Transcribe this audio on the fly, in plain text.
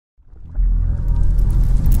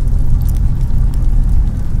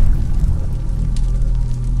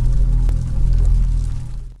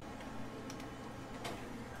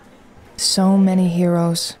so many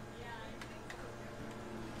heroes.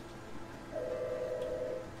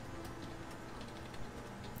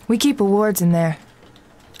 We keep awards in there.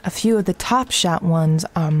 A few of the top shot ones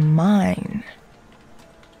are mine.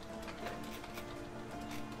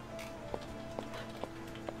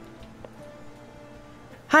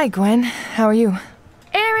 Hi, Gwen. How are you?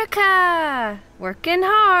 Erica! Working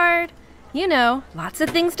hard. You know, lots of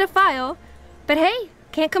things to file. But hey,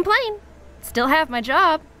 can't complain. Still have my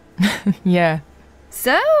job. Yeah.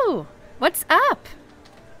 So, what's up?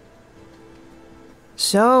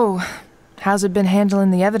 So, how's it been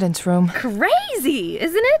handling the evidence room? Crazy,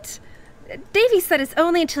 isn't it? Davey said it's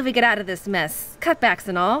only until we get out of this mess. Cutbacks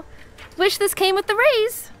and all. Wish this came with the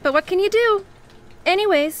raise, but what can you do?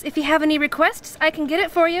 Anyways, if you have any requests, I can get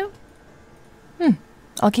it for you.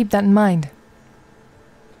 I'll keep that in mind.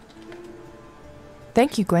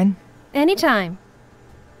 Thank you, Gwen. Anytime.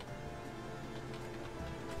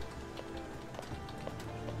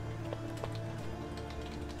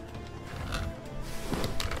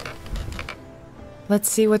 Let's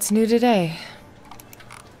see what's new today.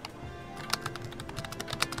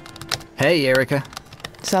 Hey, Erica.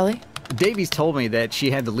 Sully? Davies told me that she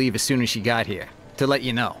had to leave as soon as she got here, to let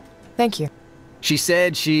you know. Thank you. She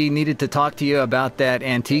said she needed to talk to you about that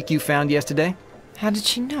antique you found yesterday. How did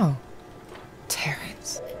she know?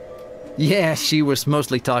 Terrence. Yeah, she was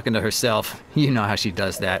mostly talking to herself. You know how she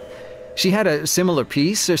does that. She had a similar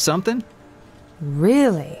piece or something?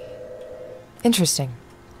 Really? Interesting.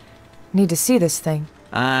 Need to see this thing.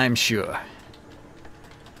 I'm sure.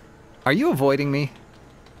 Are you avoiding me?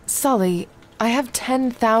 Sully, I have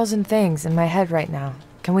 10,000 things in my head right now.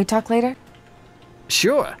 Can we talk later?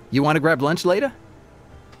 Sure. You want to grab lunch later?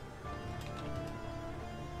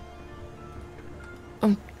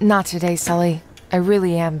 Not today, Sully. I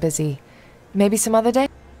really am busy. Maybe some other day?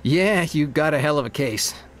 Yeah, you got a hell of a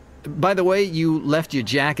case. By the way, you left your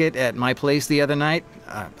jacket at my place the other night.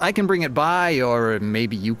 I can bring it by, or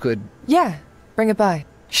maybe you could... Yeah, bring it by.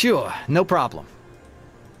 Sure, no problem.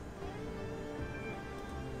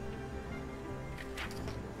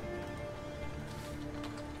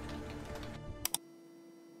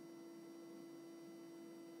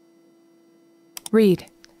 Reed,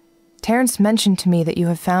 Terrence mentioned to me that you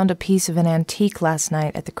have found a piece of an antique last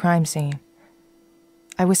night at the crime scene.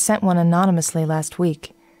 I was sent one anonymously last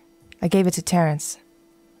week. I gave it to Terrence.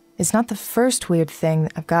 It's not the first weird thing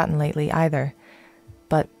I've gotten lately either,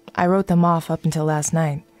 but I wrote them off up until last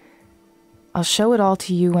night. I'll show it all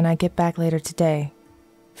to you when I get back later today.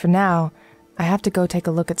 For now, I have to go take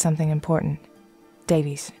a look at something important.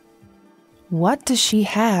 Davies. What does she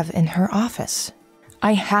have in her office?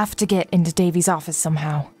 I have to get into Davies' office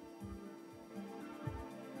somehow.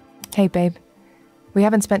 Hey, babe. We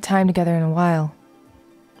haven't spent time together in a while.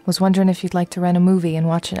 Was wondering if you'd like to rent a movie and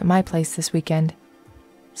watch it at my place this weekend.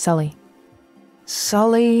 Sully.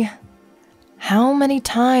 Sully, how many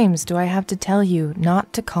times do I have to tell you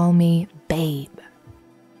not to call me babe?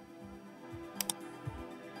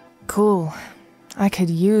 Cool. I could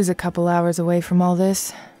use a couple hours away from all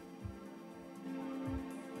this.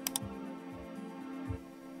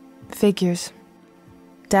 Figures.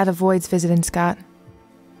 Dad avoids visiting Scott.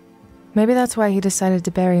 Maybe that's why he decided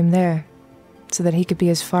to bury him there, so that he could be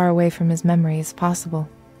as far away from his memory as possible.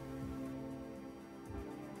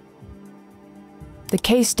 The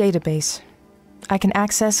case database. I can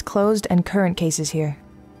access closed and current cases here.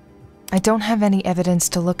 I don't have any evidence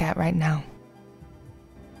to look at right now.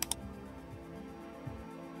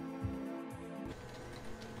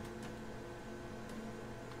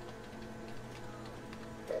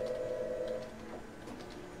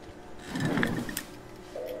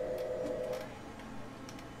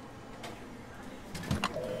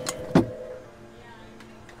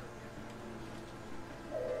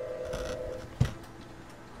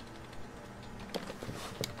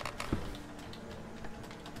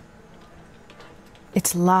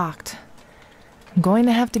 It's locked. I'm going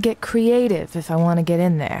to have to get creative if I want to get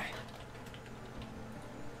in there.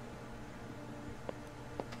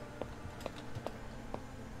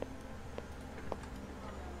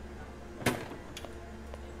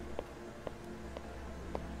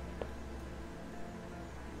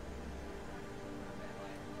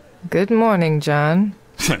 Good morning, John.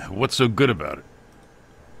 What's so good about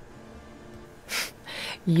it?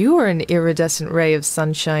 You are an iridescent ray of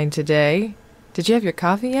sunshine today. Did you have your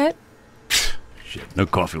coffee yet? Shit, no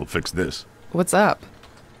coffee will fix this. What's up?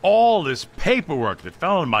 All this paperwork that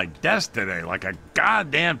fell on my desk today like a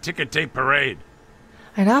goddamn ticker tape parade.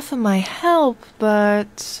 I'd offer my help,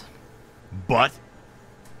 but... But?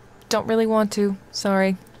 Don't really want to,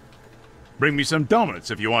 sorry. Bring me some donuts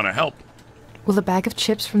if you want to help. Will a bag of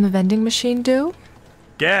chips from the vending machine do?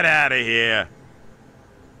 Get out of here.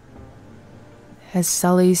 Has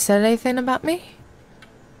Sully said anything about me?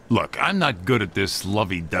 Look, I'm not good at this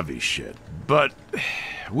lovey-dovey shit, but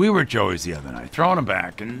we were at Joey's the other night, throwing him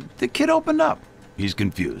back, and the kid opened up. He's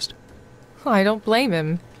confused. I don't blame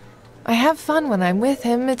him. I have fun when I'm with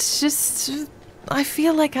him. It's just... I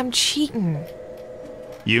feel like I'm cheating.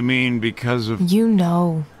 You mean because of... You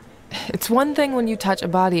know. It's one thing when you touch a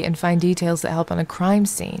body and find details that help on a crime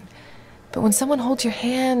scene. But when someone holds your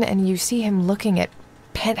hand and you see him looking at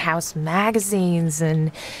penthouse magazines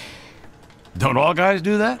and... Don't all guys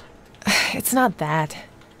do that? It's not that.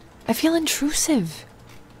 I feel intrusive.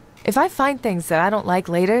 If I find things that I don't like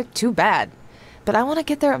later, too bad. But I want to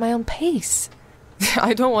get there at my own pace.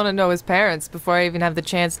 I don't want to know his parents before I even have the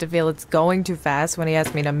chance to feel it's going too fast when he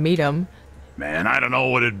asks me to meet him. Man, I don't know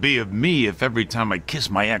what it'd be of me if every time I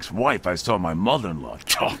kissed my ex-wife I saw my mother-in-law.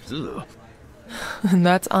 And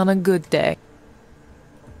that's on a good day.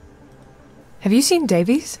 Have you seen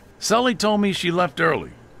Davies? Sully told me she left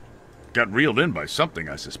early. Got reeled in by something,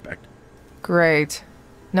 I suspect. Great.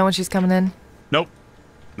 Know when she's coming in? Nope.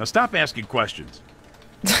 Now stop asking questions.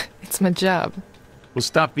 It's my job. We'll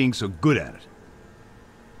stop being so good at it.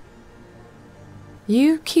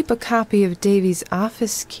 You keep a copy of Davies'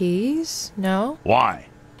 office keys, no? Why?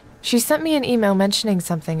 She sent me an email mentioning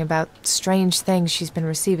something about strange things she's been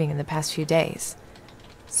receiving in the past few days.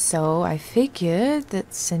 So I figured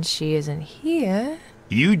that since she isn't here...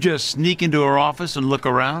 You just sneak into her office and look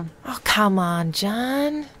around? Oh, come on,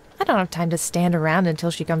 John. I don't have time to stand around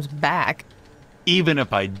until she comes back. Even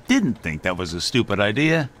if I didn't think that was a stupid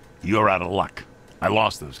idea, you're out of luck. I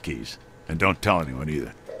lost those keys. And don't tell anyone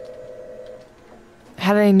either.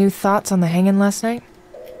 Had any new thoughts on the hanging last night?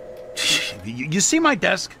 You see my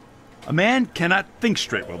desk? A man cannot think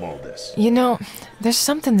straight with all this. You know, there's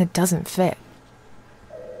something that doesn't fit.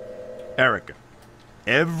 Erica,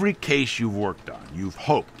 every case you've worked on, you've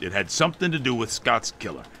hoped it had something to do with Scott's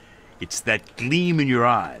killer. It's that gleam in your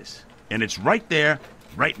eyes. And it's right there,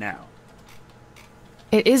 right now.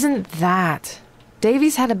 It isn't that.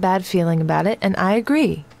 Davies had a bad feeling about it, and I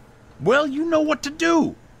agree. Well, you know what to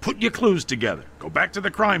do. Put your clues together. Go back to the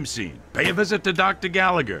crime scene. Pay a visit to Dr.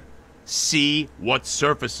 Gallagher. See what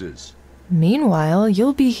surfaces. Meanwhile,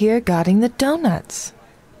 you'll be here guarding the donuts.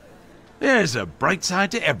 There's a bright side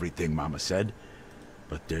to everything, Mama said.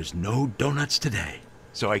 But there's no donuts today.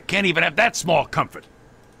 So I can't even have that small comfort.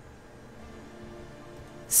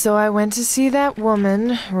 So I went to see that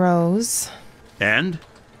woman, Rose. And?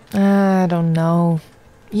 I don't know.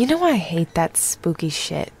 You know I hate that spooky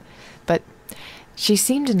shit. But she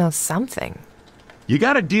seemed to know something. You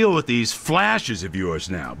gotta deal with these flashes of yours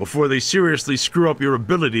now, before they seriously screw up your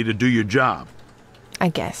ability to do your job. I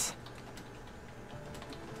guess.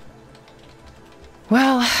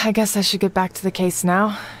 Well, I guess I should get back to the case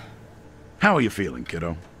now. How are you feeling,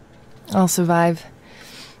 kiddo? I'll survive.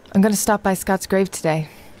 I'm gonna stop by Scott's grave today.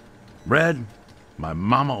 Red, my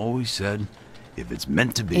mama always said, if it's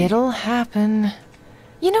meant to be... It'll happen.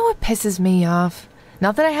 You know what pisses me off?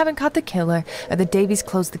 Not that I haven't caught the killer, or that Davies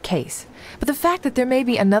closed the case, but the fact that there may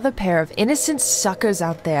be another pair of innocent suckers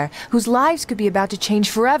out there whose lives could be about to change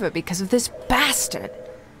forever because of this bastard.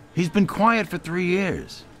 He's been quiet for 3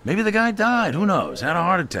 years. Maybe the guy died, who knows, had a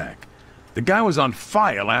heart attack. The guy was on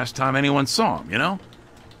fire last time anyone saw him, you know?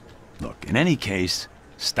 Look, in any case,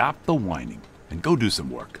 stop the whining and go do some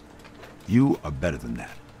work. You are better than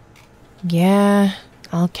that. Yeah,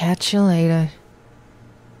 I'll catch you later.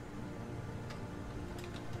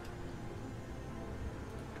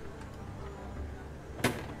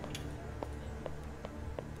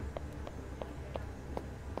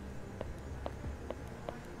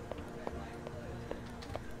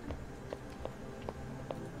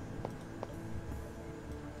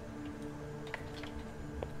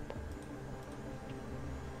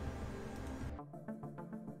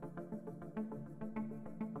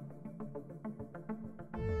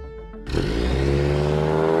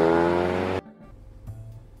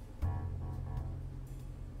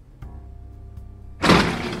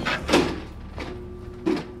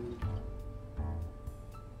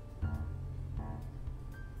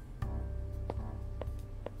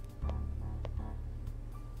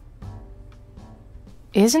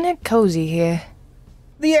 Isn't it cozy here?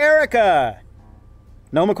 The Erica!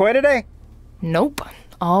 No McCoy today? Nope.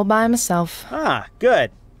 All by myself. Ah,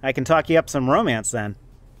 good. I can talk you up some romance then.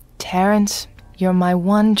 Terrence, you're my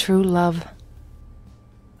one true love.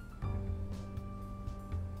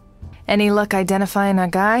 Any luck identifying our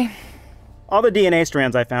guy? All the DNA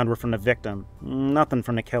strands I found were from the victim. Nothing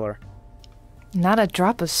from the killer. Not a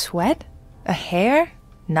drop of sweat? A hair?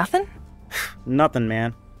 Nothing? Nothing,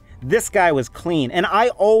 man. This guy was clean, and I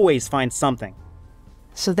always find something.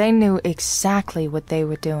 So they knew exactly what they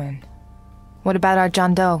were doing. What about our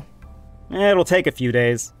John Doe? It'll take a few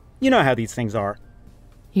days. You know how these things are.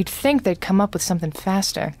 You'd think they'd come up with something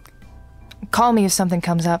faster. Call me if something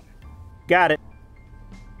comes up. Got it.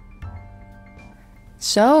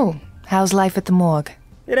 So, how's life at the morgue?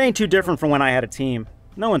 It ain't too different from when I had a team.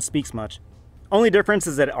 No one speaks much. Only difference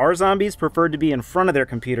is that our zombies preferred to be in front of their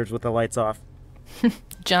computers with the lights off.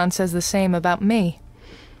 John says the same about me.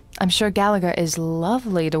 I'm sure Gallagher is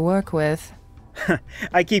lovely to work with.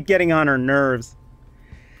 I keep getting on her nerves.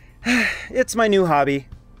 It's my new hobby.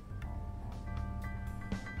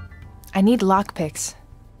 I need lockpicks.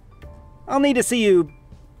 I'll need to see you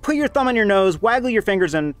put your thumb on your nose, waggle your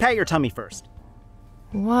fingers, and pat your tummy first.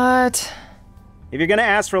 What? If you're gonna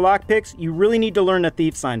ask for lockpicks, you really need to learn the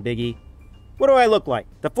thief sign, Biggie. What do I look like?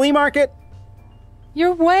 The flea market?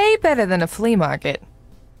 You're way better than a flea market.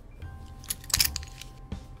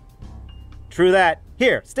 True that.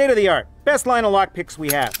 Here, state of the art. Best line of lockpicks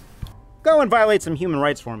we have. Go and violate some human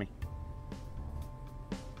rights for me.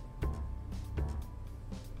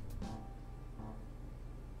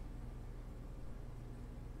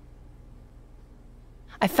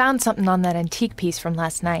 I found something on that antique piece from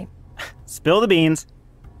last night. Spill the beans.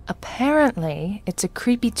 Apparently, it's a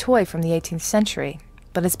creepy toy from the 18th century,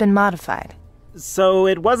 but it's been modified. So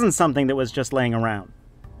it wasn't something that was just laying around.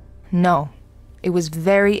 No, it was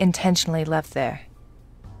very intentionally left there.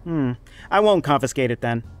 I won't confiscate it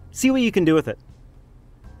then. See what you can do with it.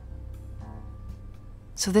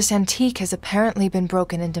 So this antique has apparently been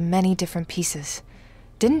broken into many different pieces.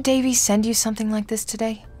 Didn't Davy send you something like this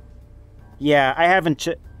today? Yeah, I haven't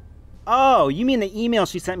Oh, you mean the email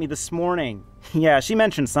she sent me this morning. Yeah, she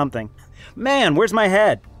mentioned something. Man, where's my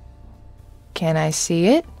head? Can I see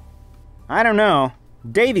it? I don't know.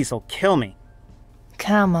 Davies will kill me.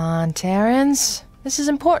 Come on, Terrence. This is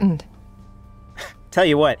important. Tell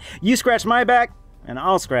you what, you scratch my back, and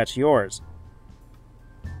I'll scratch yours.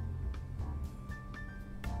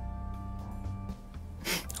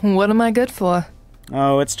 What am I good for?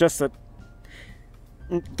 Oh, it's just that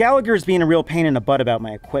Gallagher's being a real pain in the butt about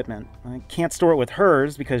my equipment. I can't store it with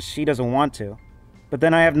hers because she doesn't want to. But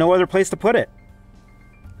then I have no other place to put it.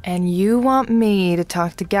 And you want me to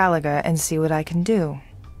talk to Gallagher and see what I can do?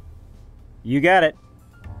 You got it.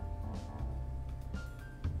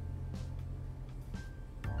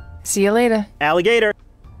 See you later. Alligator.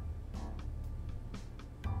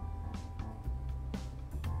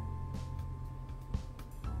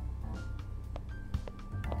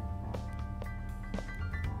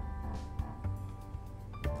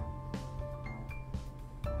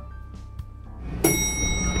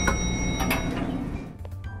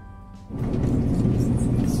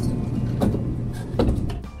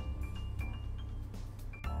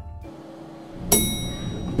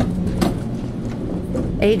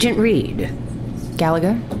 Agent Reed.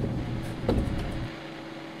 Gallagher?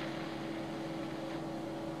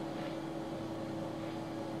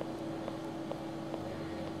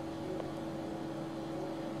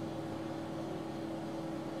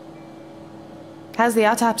 How's the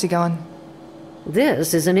autopsy going?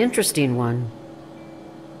 This is an interesting one.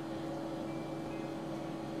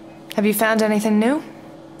 Have you found anything new?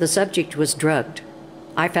 The subject was drugged.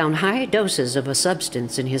 I found high doses of a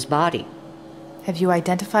substance in his body. Have you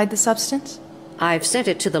identified the substance? I've sent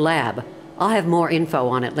it to the lab. I'll have more info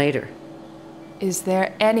on it later. Is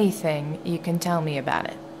there anything you can tell me about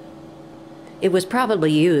it? It was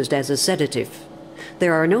probably used as a sedative.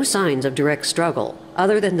 There are no signs of direct struggle,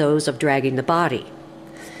 other than those of dragging the body.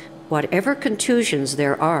 Whatever contusions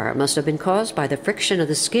there are must have been caused by the friction of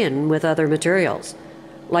the skin with other materials,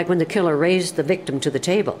 like when the killer raised the victim to the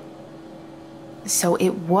table. So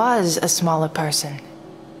it was a smaller person.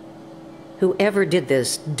 Whoever did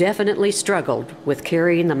this definitely struggled with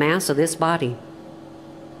carrying the mass of this body.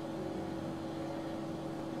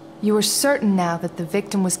 You are certain now that the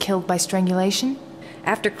victim was killed by strangulation?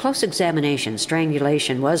 After close examination,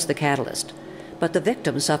 strangulation was the catalyst, but the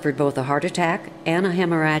victim suffered both a heart attack and a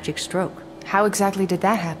hemorrhagic stroke. How exactly did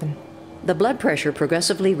that happen? The blood pressure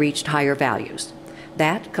progressively reached higher values.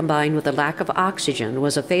 That, combined with the lack of oxygen,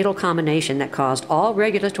 was a fatal combination that caused all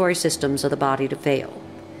regulatory systems of the body to fail.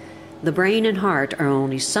 The brain and heart are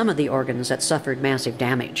only some of the organs that suffered massive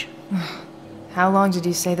damage. How long did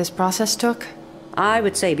you say this process took? I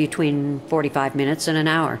would say between 45 minutes and an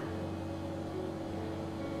hour.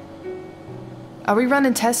 Are we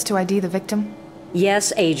running tests to ID the victim?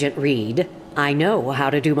 Yes, Agent Reed. I know how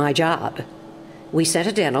to do my job. We set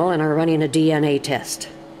a dental and are running a DNA test.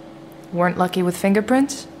 Weren't lucky with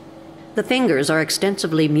fingerprints? The fingers are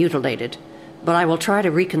extensively mutilated, but I will try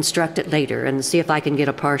to reconstruct it later and see if I can get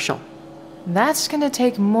a partial. That's gonna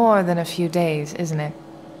take more than a few days, isn't it?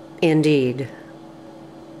 Indeed.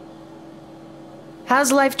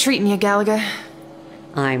 How's life treating you, Gallagher?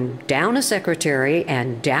 I'm down a secretary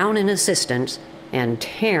and down an assistant, and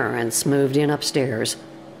Terrence moved in upstairs.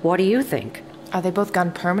 What do you think? Are they both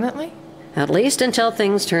gone permanently? At least until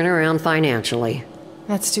things turn around financially.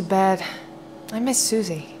 That's too bad. I miss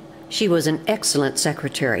Susie. She was an excellent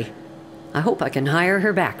secretary. I hope I can hire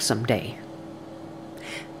her back someday.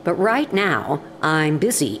 But right now, I'm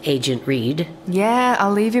busy, Agent Reed. Yeah,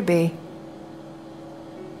 I'll leave you be.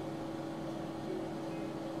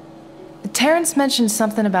 Terrence mentioned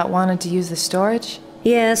something about wanting to use the storage.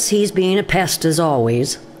 Yes, he's being a pest as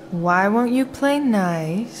always. Why won't you play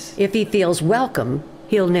nice? If he feels welcome,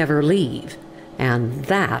 he'll never leave. And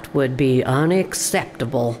that would be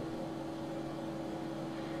unacceptable.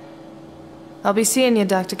 I'll be seeing you,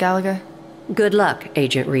 Dr. Gallagher. Good luck,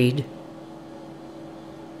 Agent Reed.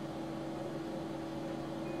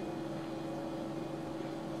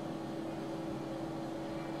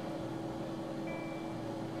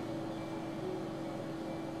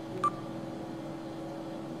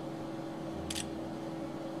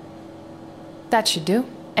 That should do.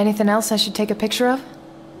 Anything else I should take a picture of?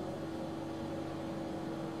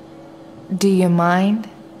 Do you mind?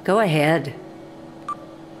 Go ahead.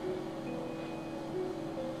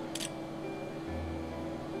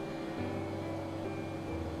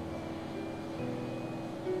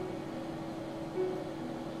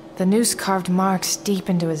 The noose carved marks deep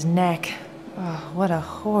into his neck. Oh, what a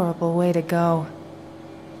horrible way to go.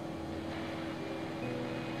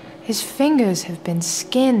 His fingers have been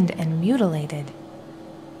skinned and mutilated.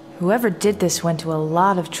 Whoever did this went to a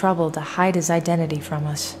lot of trouble to hide his identity from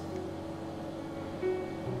us.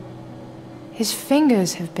 His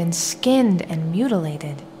fingers have been skinned and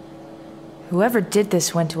mutilated. Whoever did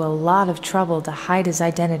this went to a lot of trouble to hide his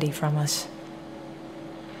identity from us.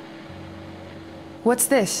 What's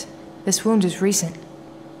this? This wound is recent.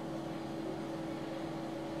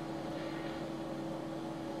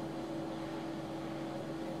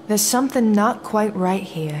 There's something not quite right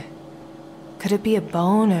here. Could it be a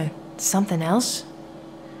bone or something else?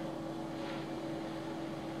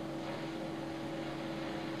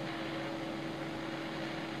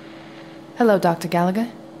 Hello, Dr.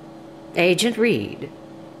 Gallagher. Agent Reed.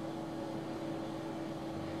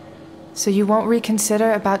 So you won't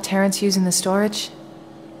reconsider about Terrence using the storage?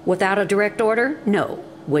 Without a direct order? No.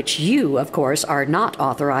 Which you, of course, are not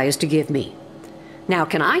authorized to give me. Now,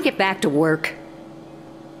 can I get back to work?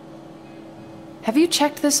 Have you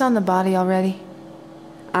checked this on the body already?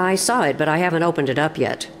 I saw it, but I haven't opened it up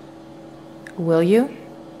yet. Will you?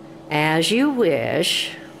 As you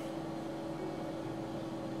wish.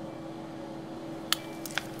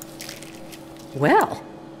 Well,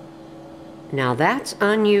 now that's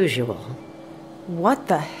unusual. What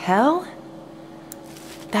the hell?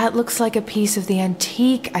 That looks like a piece of the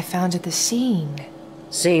antique I found at the scene.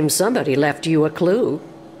 Seems somebody left you a clue.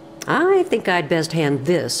 I think I'd best hand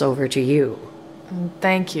this over to you.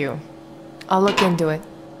 Thank you. I'll look into it.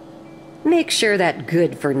 Make sure that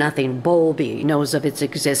good-for-nothing Bowlby knows of its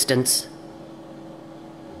existence.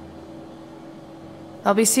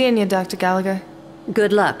 I'll be seeing you, Dr. Gallagher.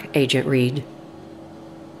 Good luck, Agent Reed.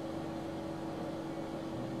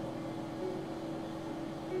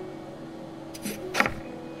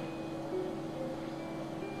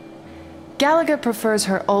 Gallagher prefers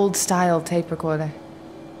her old-style tape recorder.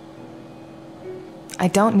 I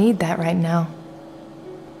don't need that right now.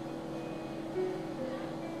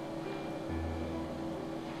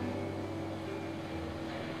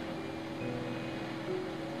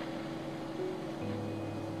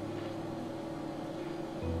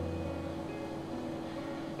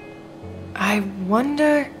 I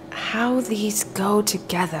wonder how these go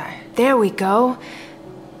together. There we go.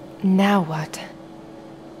 Now what?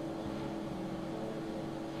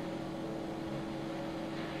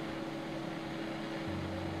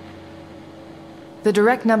 The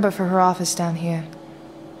direct number for her office down here.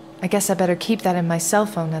 I guess I better keep that in my cell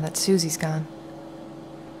phone now that Susie's gone.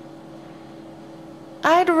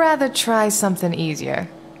 I'd rather try something easier.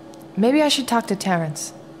 Maybe I should talk to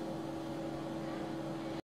Terrence.